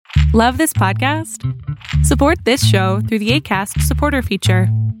Love this podcast? Support this show through the Acast supporter feature.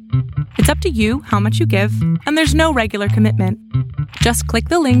 It's up to you how much you give, and there's no regular commitment. Just click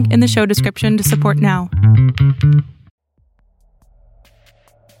the link in the show description to support now.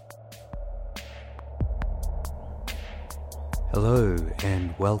 Hello,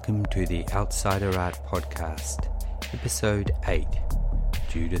 and welcome to the Outsider Art Podcast, Episode 8,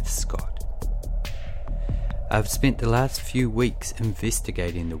 Judith Scott. I've spent the last few weeks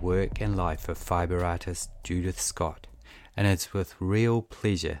investigating the work and life of fibre artist Judith Scott, and it's with real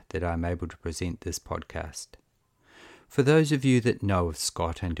pleasure that I'm able to present this podcast. For those of you that know of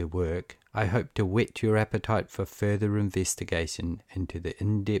Scott and her work, I hope to whet your appetite for further investigation into the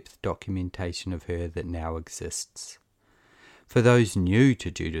in-depth documentation of her that now exists. For those new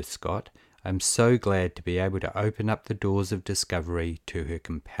to Judith Scott, I'm so glad to be able to open up the doors of discovery to her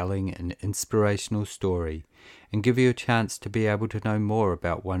compelling and inspirational story and give you a chance to be able to know more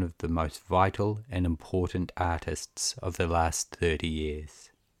about one of the most vital and important artists of the last 30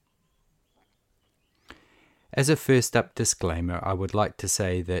 years. As a first up disclaimer, I would like to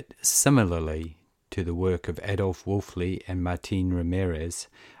say that similarly to the work of Adolf Wolfli and Martin Ramirez,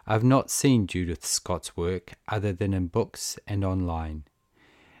 I've not seen Judith Scott's work other than in books and online.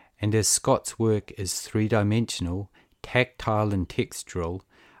 And as Scott's work is three-dimensional, tactile and textural,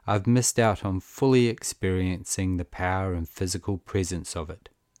 I've missed out on fully experiencing the power and physical presence of it.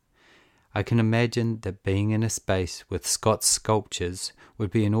 I can imagine that being in a space with Scott's sculptures would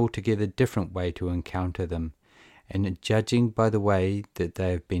be an altogether different way to encounter them, and judging by the way that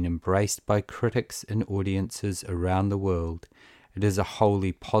they have been embraced by critics and audiences around the world, it is a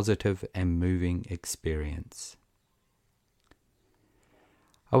wholly positive and moving experience.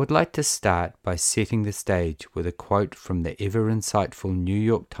 I would like to start by setting the stage with a quote from the ever-insightful New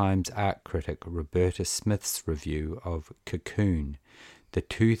York Times art critic Roberta Smith's review of Cocoon, the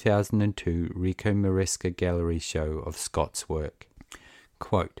 2002 Rico Maresca Gallery show of Scott's work.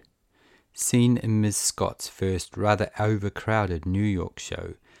 Quote, "Seen in Ms. Scott's first rather overcrowded New York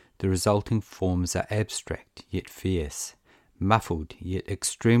show, the resulting forms are abstract yet fierce, muffled yet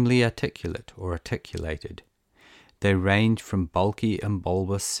extremely articulate or articulated. They range from bulky and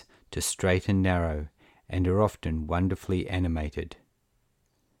bulbous to straight and narrow, and are often wonderfully animated."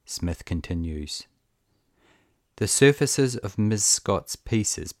 Smith continues, "The surfaces of Ms. Scott's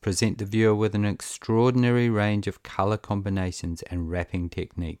pieces present the viewer with an extraordinary range of colour combinations and wrapping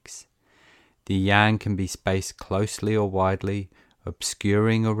techniques. The yarn can be spaced closely or widely,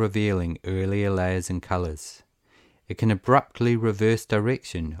 obscuring or revealing earlier layers and colours. It can abruptly reverse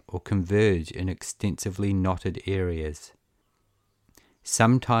direction or converge in extensively knotted areas.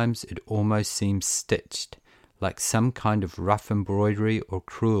 Sometimes it almost seems stitched, like some kind of rough embroidery or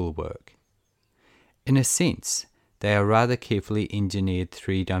crewel work. In a sense, they are rather carefully engineered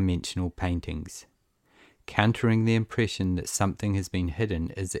three-dimensional paintings. Countering the impression that something has been hidden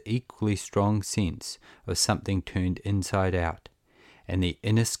is the equally strong sense of something turned inside out, and the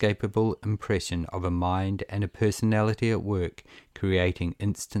inescapable impression of a mind and a personality at work creating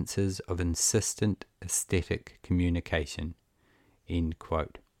instances of insistent aesthetic communication." End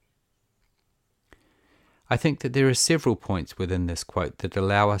quote. I think that there are several points within this quote that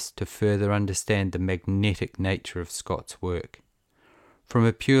allow us to further understand the magnetic nature of Scott's work. From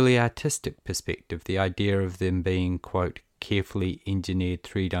a purely artistic perspective, the idea of them being, quote, carefully engineered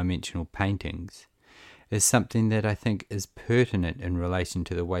three-dimensional paintings is something that I think is pertinent in relation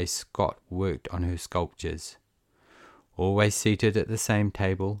to the way Scott worked on her sculptures. Always seated at the same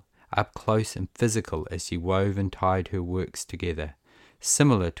table, up close and physical as she wove and tied her works together,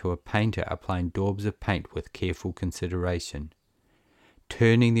 similar to a painter applying daubs of paint with careful consideration.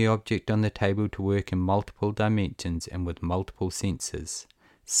 Turning the object on the table to work in multiple dimensions and with multiple senses,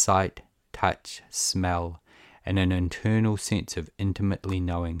 sight, touch, smell, and an internal sense of intimately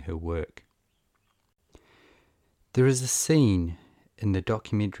knowing her work. There is a scene in the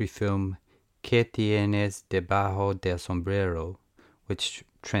documentary film Que tienes debajo del sombrero, which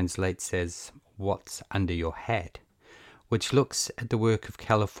translates as What's Under Your Hat, which looks at the work of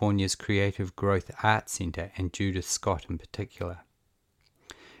California's Creative Growth Art Center and Judith Scott in particular.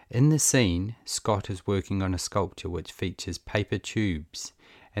 In the scene, Scott is working on a sculpture which features paper tubes,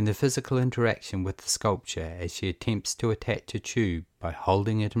 and the physical interaction with the sculpture as she attempts to attach a tube by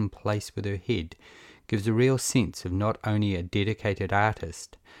holding it in place with her head gives a real sense of not only a dedicated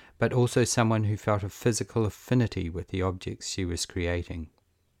artist, but also someone who felt a physical affinity with the objects she was creating.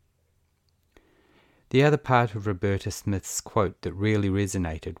 The other part of Roberta Smith's quote that really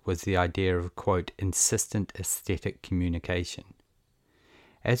resonated was the idea of, quote, insistent aesthetic communication.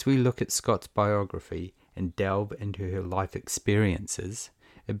 As we look at Scott's biography and delve into her life experiences,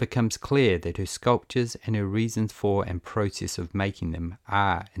 it becomes clear that her sculptures and her reasons for and process of making them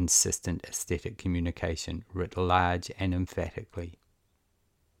are insistent aesthetic communication, writ large and emphatically.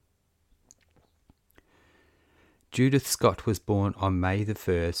 Judith Scott was born on May the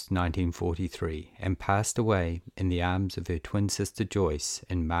 1st, 1943, and passed away in the arms of her twin sister Joyce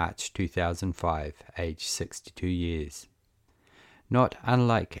in March 2005, aged 62 years. Not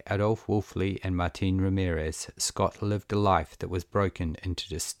unlike Adolphe Wolfley and Martine Ramirez, Scott lived a life that was broken into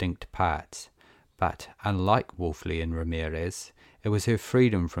distinct parts. But, unlike Wolfley and Ramirez, it was her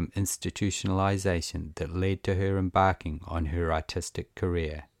freedom from institutionalization that led to her embarking on her artistic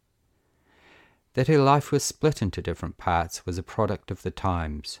career. That her life was split into different parts was a product of the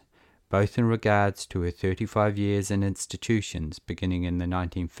times, both in regards to her 35 years in institutions beginning in the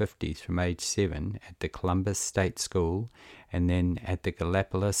 1950s from age 7 at the Columbus State School and then at the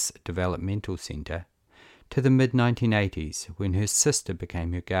Gallipolis Developmental Center, to the mid-1980s when her sister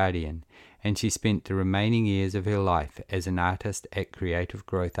became her guardian and she spent the remaining years of her life as an artist at Creative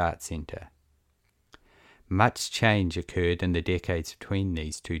Growth Art Center. Much change occurred in the decades between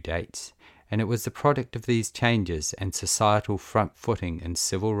these two dates, and it was the product of these changes and societal front-footing in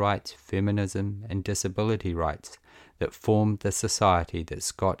civil rights, feminism, and disability rights that formed the society that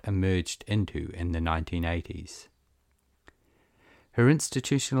Scott emerged into in the 1980s. Her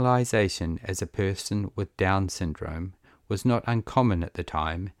institutionalization as a person with Down syndrome was not uncommon at the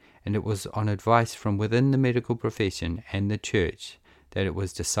time, and it was on advice from within the medical profession and the church that it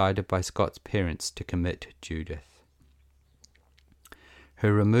was decided by Scott's parents to commit Judith.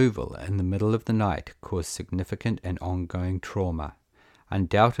 Her removal in the middle of the night caused significant and ongoing trauma,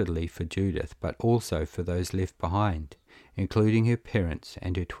 undoubtedly for Judith, but also for those left behind, including her parents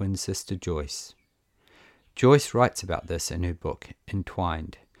and her twin sister Joyce. Joyce writes about this in her book,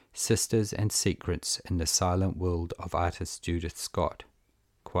 Entwined, Sisters and Secrets in the Silent World of Artist Judith Scott.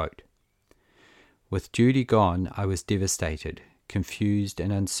 Quote, "With Judy gone, I was devastated, confused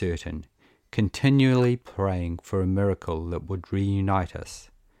and uncertain, continually praying for a miracle that would reunite us.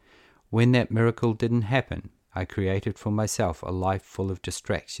 When that miracle didn't happen, I created for myself a life full of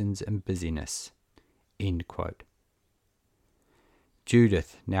distractions and busyness." End quote.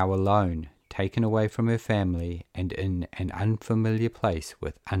 Judith, now alone, taken away from her family and in an unfamiliar place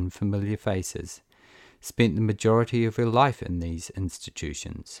with unfamiliar faces, spent the majority of her life in these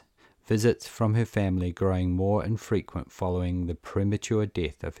institutions, visits from her family growing more infrequent following the premature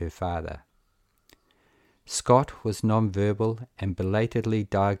death of her father. Scott was nonverbal and belatedly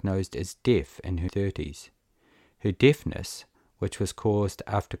diagnosed as deaf in her 30s. Her deafness, which was caused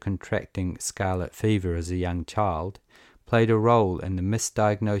after contracting scarlet fever as a young child, played a role in the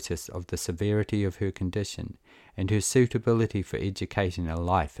misdiagnosis of the severity of her condition and her suitability for education and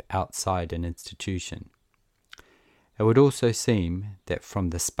life outside an institution. It would also seem that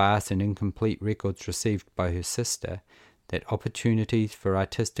from the sparse and incomplete records received by her sister, that opportunities for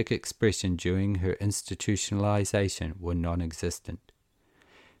artistic expression during her institutionalization were non-existent.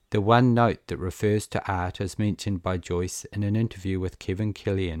 The one note that refers to art is mentioned by Joyce in an interview with Kevin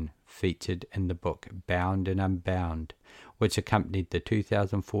Killian, featured in the book Bound and Unbound, which accompanied the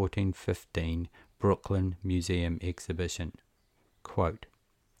 2014-15 Brooklyn Museum exhibition. Quote,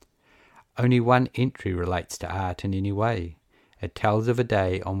 "Only one entry relates to art in any way. It tells of a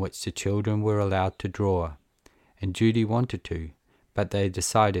day on which the children were allowed to draw, and Judy wanted to, but they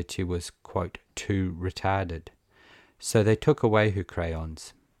decided she was, quote, too retarded. So they took away her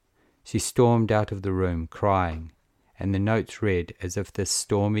crayons. She stormed out of the room crying, and the notes read as if this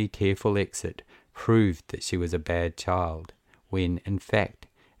stormy, tearful exit proved that she was a bad child, when, in fact,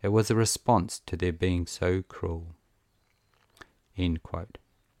 it was a response to their being so cruel." End quote.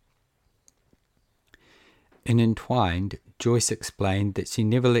 In Entwined, Joyce explained that she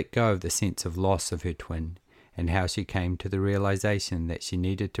never let go of the sense of loss of her twin, and how she came to the realization that she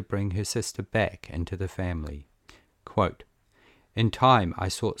needed to bring her sister back into the family. Quote, "In time, I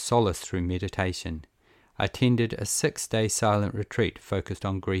sought solace through meditation. I attended a 6-day silent retreat focused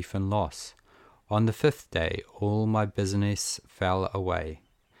on grief and loss. On the 5th day, all my business fell away.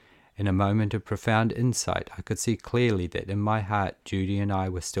 In a moment of profound insight, I could see clearly that in my heart, Judy and I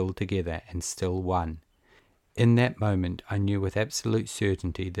were still together and still one. In that moment, I knew with absolute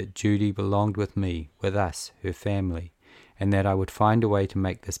certainty that Judy belonged with me, with us, her family, and that I would find a way to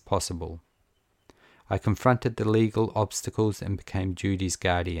make this possible. I confronted the legal obstacles and became Judy's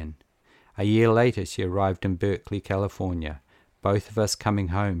guardian. A year later, she arrived in Berkeley, California, both of us coming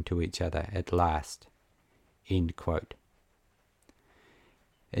home to each other at last." End quote.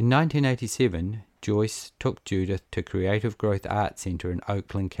 In 1987, Joyce took Judith to Creative Growth Art Center in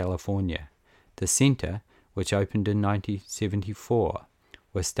Oakland, California. The center, which opened in 1974,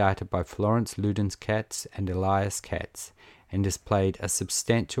 was started by Florence Ludens Katz and Elias Katz, and has played a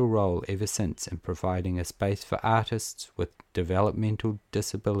substantial role ever since in providing a space for artists with developmental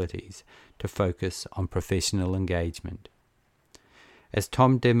disabilities to focus on professional engagement. As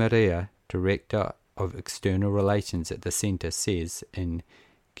Tom De Maria, Director of External Relations at the Centre, says in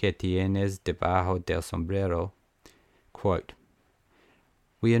Que tienes debajo del sombrero, quote,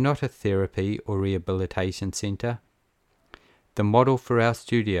 "We are not a therapy or rehabilitation centre. The model for our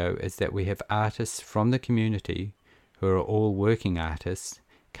studio is that we have artists from the community, who are all working artists,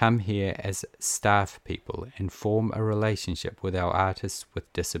 come here as staff people and form a relationship with our artists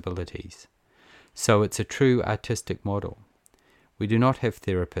with disabilities. So it's a true artistic model. We do not have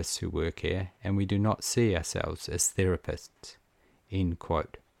therapists who work here, and we do not see ourselves as therapists." End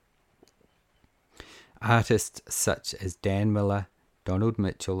quote. Artists such as Dan Miller, Donald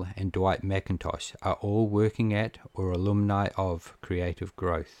Mitchell, and Dwight McIntosh are all working at or alumni of Creative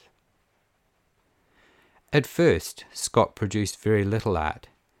Growth. At first, Scott produced very little art,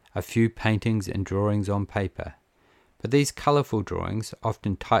 a few paintings and drawings on paper. But these colourful drawings,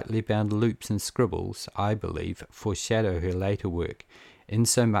 often tightly bound loops and scribbles, I believe, foreshadow her later work,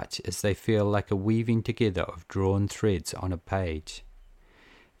 insomuch as they feel like a weaving together of drawn threads on a page.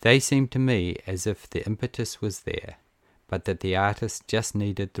 They seem to me as if the impetus was there, but that the artist just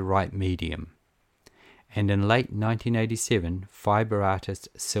needed the right medium. And in late 1987, fibre artist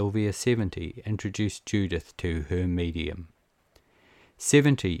Sylvia 70 introduced Judith to her medium.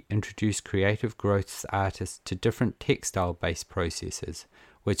 70 introduced Creative Growth's artists to different textile-based processes,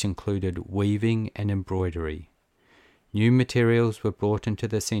 which included weaving and embroidery. New materials were brought into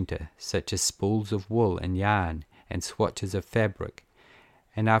the centre, such as spools of wool and yarn and swatches of fabric,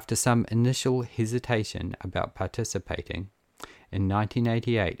 and after some initial hesitation about participating, in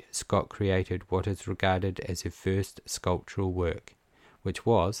 1988 Scott created what is regarded as her first sculptural work, which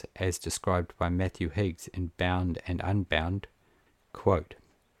was, as described by Matthew Higgs in Bound and Unbound, quote,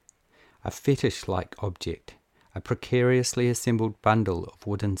 "A fetish-like object, a precariously assembled bundle of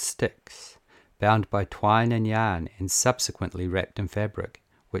wooden sticks, bound by twine and yarn and subsequently wrapped in fabric,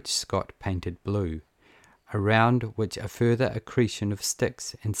 which Scott painted blue, around which a further accretion of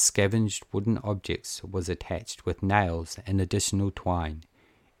sticks and scavenged wooden objects was attached with nails and additional twine."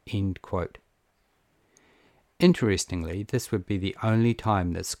 End quote. Interestingly, this would be the only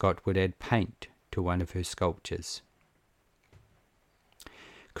time that Scott would add paint to one of her sculptures.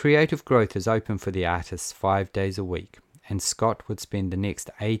 Creative Growth is open for the artists 5 days a week, and Scott would spend the next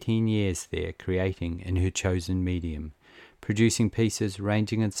 18 years there creating in her chosen medium, producing pieces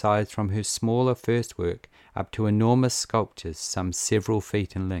ranging in size from her smaller first work up to enormous sculptures some several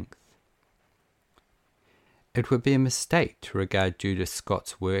feet in length. It would be a mistake to regard Judith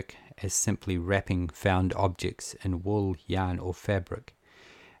Scott's work as simply wrapping found objects in wool, yarn, or fabric,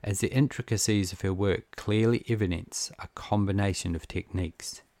 as the intricacies of her work clearly evidence a combination of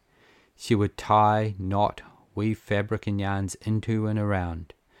techniques. She would tie, knot, weave fabric and yarns into and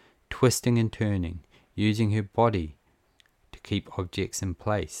around, twisting and turning, using her body to keep objects in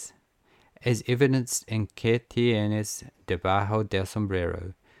place. As evidenced in Que tienes debajo del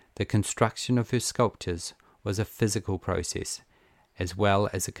sombrero, the construction of her sculptures was a physical process, as well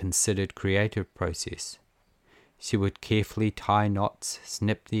as a considered creative process. She would carefully tie knots,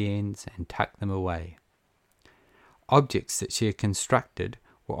 snip the ends, and tuck them away. Objects that she had constructed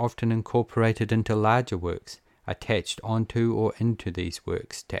were often incorporated into larger works, attached onto or into these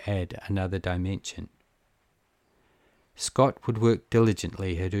works to add another dimension. Scott would work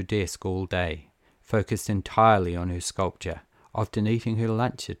diligently at her desk all day, focused entirely on her sculpture, often eating her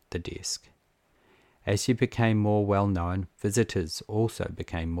lunch at the desk. As she became more well-known, visitors also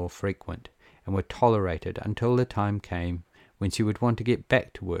became more frequent, and were tolerated until the time came when she would want to get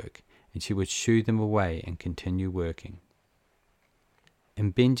back to work, and she would shoo them away and continue working.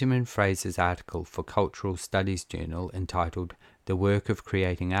 In Benjamin Fraser's article for Cultural Studies Journal entitled The Work of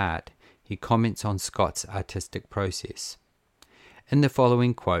Creating Art, he comments on Scott's artistic process. In the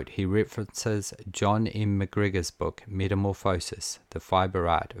following quote, he references John M. McGregor's book Metamorphosis, The Fibre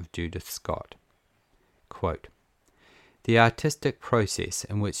Art of Judith Scott. Quote, "The artistic process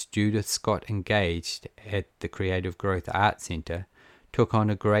in which Judith Scott engaged at the Creative Growth Art Centre took on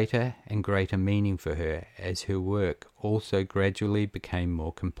a greater and greater meaning for her as her work also gradually became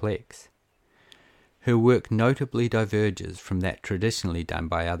more complex. Her work notably diverges from that traditionally done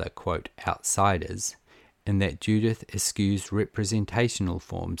by other, quote, outsiders, in that Judith eschews representational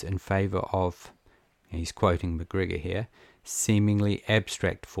forms in favour of," he's quoting McGregor here, "seemingly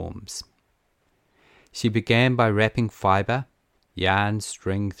abstract forms. She began by wrapping fibre, yarn,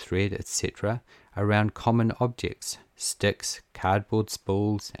 string, thread, etc., around common objects, sticks, cardboard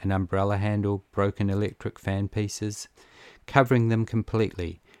spools, an umbrella handle, broken electric fan pieces, covering them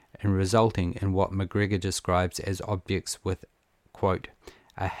completely and resulting in what McGregor describes as objects with, quote,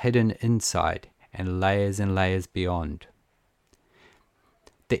 a hidden inside and layers beyond.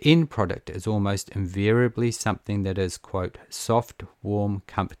 The end product is almost invariably something that is, quote, soft, warm,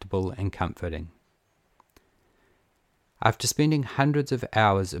 comfortable, and comforting. After spending hundreds of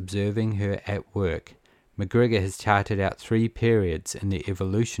hours observing her at work, McGregor has charted out 3 periods in the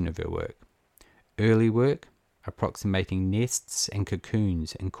evolution of her work. Early work, approximating nests and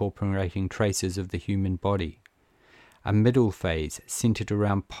cocoons incorporating traces of the human body. A middle phase centered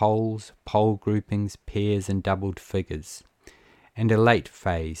around poles, pole groupings, pairs and doubled figures. And a late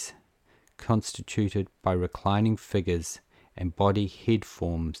phase constituted by reclining figures and body head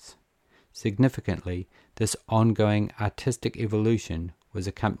forms. Significantly, this ongoing artistic evolution was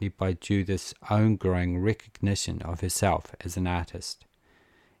accompanied by Judith's own growing recognition of herself as an artist.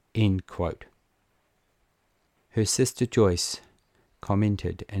 End quote. Her sister Joyce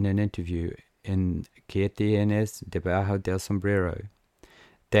commented in an interview in Que tienes debajo del sombrero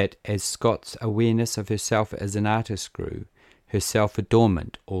that as Scott's awareness of herself as an artist grew, her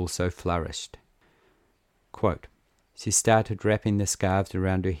self-adornment also flourished. Quote, she started wrapping the scarves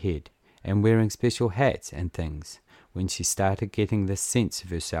around her head and wearing special hats and things when she started getting this sense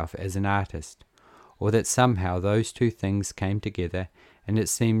of herself as an artist, or that somehow those two things came together, and it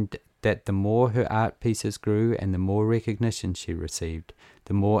seemed that the more her art pieces grew and the more recognition she received,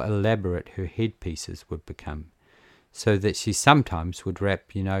 the more elaborate her headpieces would become, so that she sometimes would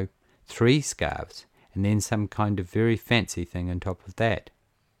wrap, 3 scarves, and then some kind of very fancy thing on top of that.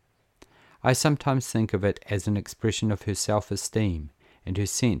 I sometimes think of it as an expression of her self-esteem and her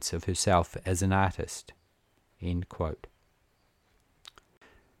sense of herself as an artist. End quote.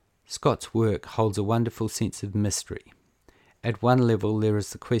 Scott's work holds a wonderful sense of mystery. At one level there is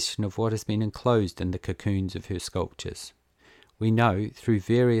the question of what has been enclosed in the cocoons of her sculptures. We know, through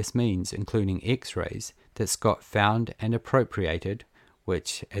various means, including X-rays, that Scott found and appropriated,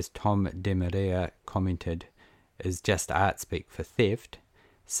 which, as Tom DeMaria commented, is just art speak for theft,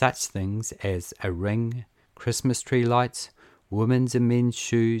 such things as a ring, Christmas tree lights, women's and men's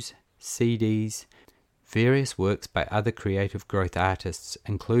shoes, CDs, various works by other creative growth artists,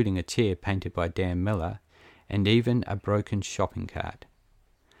 including a chair painted by Dan Miller, and even a broken shopping cart.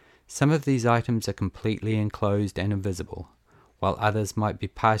 Some of these items are completely enclosed and invisible, while others might be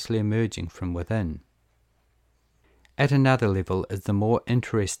partially emerging from within. At another level is the more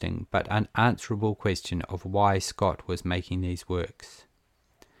interesting but unanswerable question of why Scott was making these works.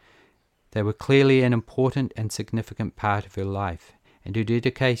 They were clearly an important and significant part of her life, and her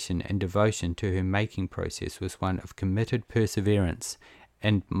dedication and devotion to her making process was one of committed perseverance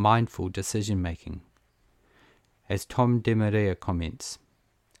and mindful decision-making. As Tom DeMaria comments,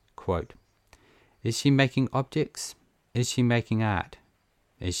 quote, is she making objects? Is she making art?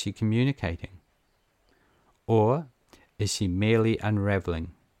 Is she communicating? Or is she merely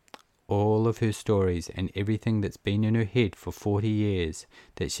unraveling all of her stories and everything that's been in her head for 40 years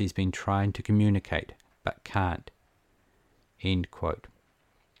that she's been trying to communicate but can't? End quote.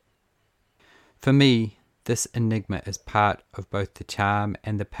 For me, this enigma is part of both the charm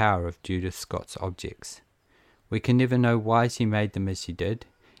and the power of Judith Scott's objects. We can never know why she made them as she did,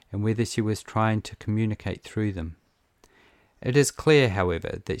 and whether she was trying to communicate through them. It is clear,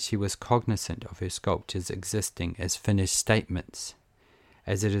 however, that she was cognizant of her sculptures existing as finished statements,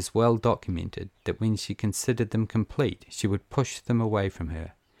 as it is well documented that when she considered them complete, she would push them away from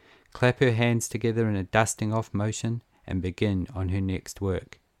her, clap her hands together in a dusting off motion, and begin on her next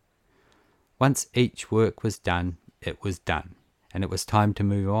work. Once each work was done, it was done, and it was time to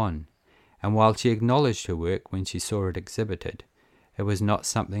move on. And while she acknowledged her work when she saw it exhibited, it was not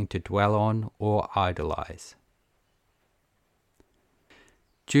something to dwell on or idolize.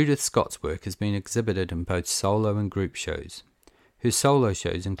 Judith Scott's work has been exhibited in both solo and group shows. Her solo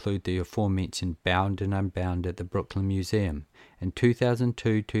shows include the aforementioned Bound and Unbound at the Brooklyn Museum and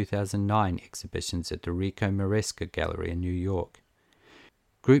 2002-2009 exhibitions at the Rico Maresca Gallery in New York.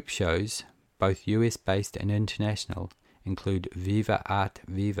 Group shows, both US-based and international, include Viva Art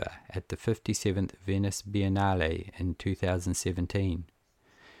Viva at the 57th Venice Biennale in 2017,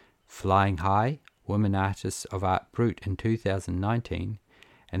 Flying High, Women Artists of Art Brut in 2019,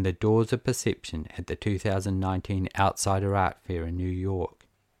 and The Doors of Perception at the 2019 Outsider Art Fair in New York.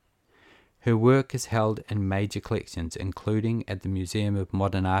 Her work is held in major collections including at the Museum of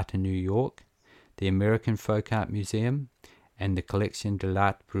Modern Art in New York, the American Folk Art Museum, and the Collection de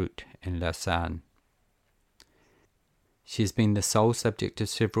l'Art Brut in Lausanne. She has been the sole subject of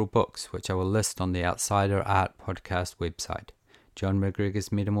several books, which I will list on the Outsider Art podcast website. John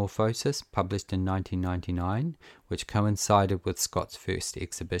McGregor's Metamorphosis, published in 1999, which coincided with Scott's first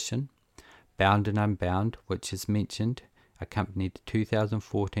exhibition. Bound and Unbound, which is mentioned, accompanied the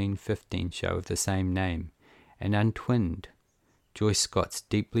 2014-15 show of the same name. And Untwinned, Joyce Scott's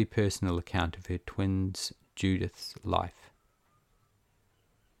deeply personal account of her twins Judith's life.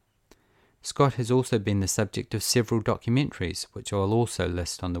 Scott has also been the subject of several documentaries, which I will also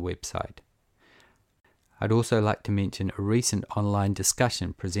list on the website. I'd also like to mention a recent online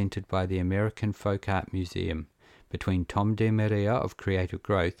discussion presented by the American Folk Art Museum between Tom DeMaria of Creative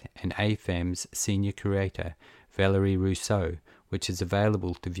Growth and AFAM's senior curator, Valerie Rousseau, which is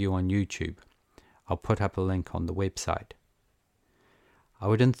available to view on YouTube. I'll put up a link on the website. I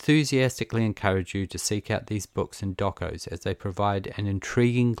would enthusiastically encourage you to seek out these books and docos, as they provide an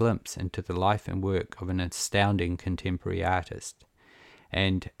intriguing glimpse into the life and work of an astounding contemporary artist.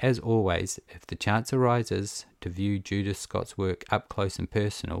 And, as always, if the chance arises to view Judith Scott's work up close and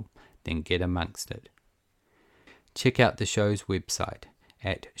personal, then get amongst it. Check out the show's website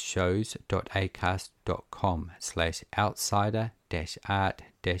at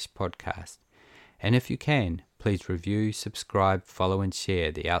shows.acast.com/outsider-art-podcast. And if you can, please review, subscribe, follow and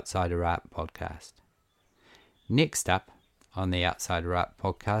share the Outsider Art Podcast. Next up on the Outsider Art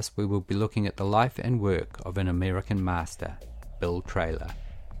Podcast, we will be looking at the life and work of an American master, Bill Traylor.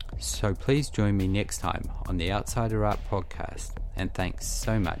 So please join me next time on the Outsider Art Podcast, and thanks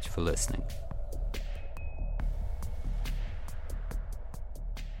so much for listening.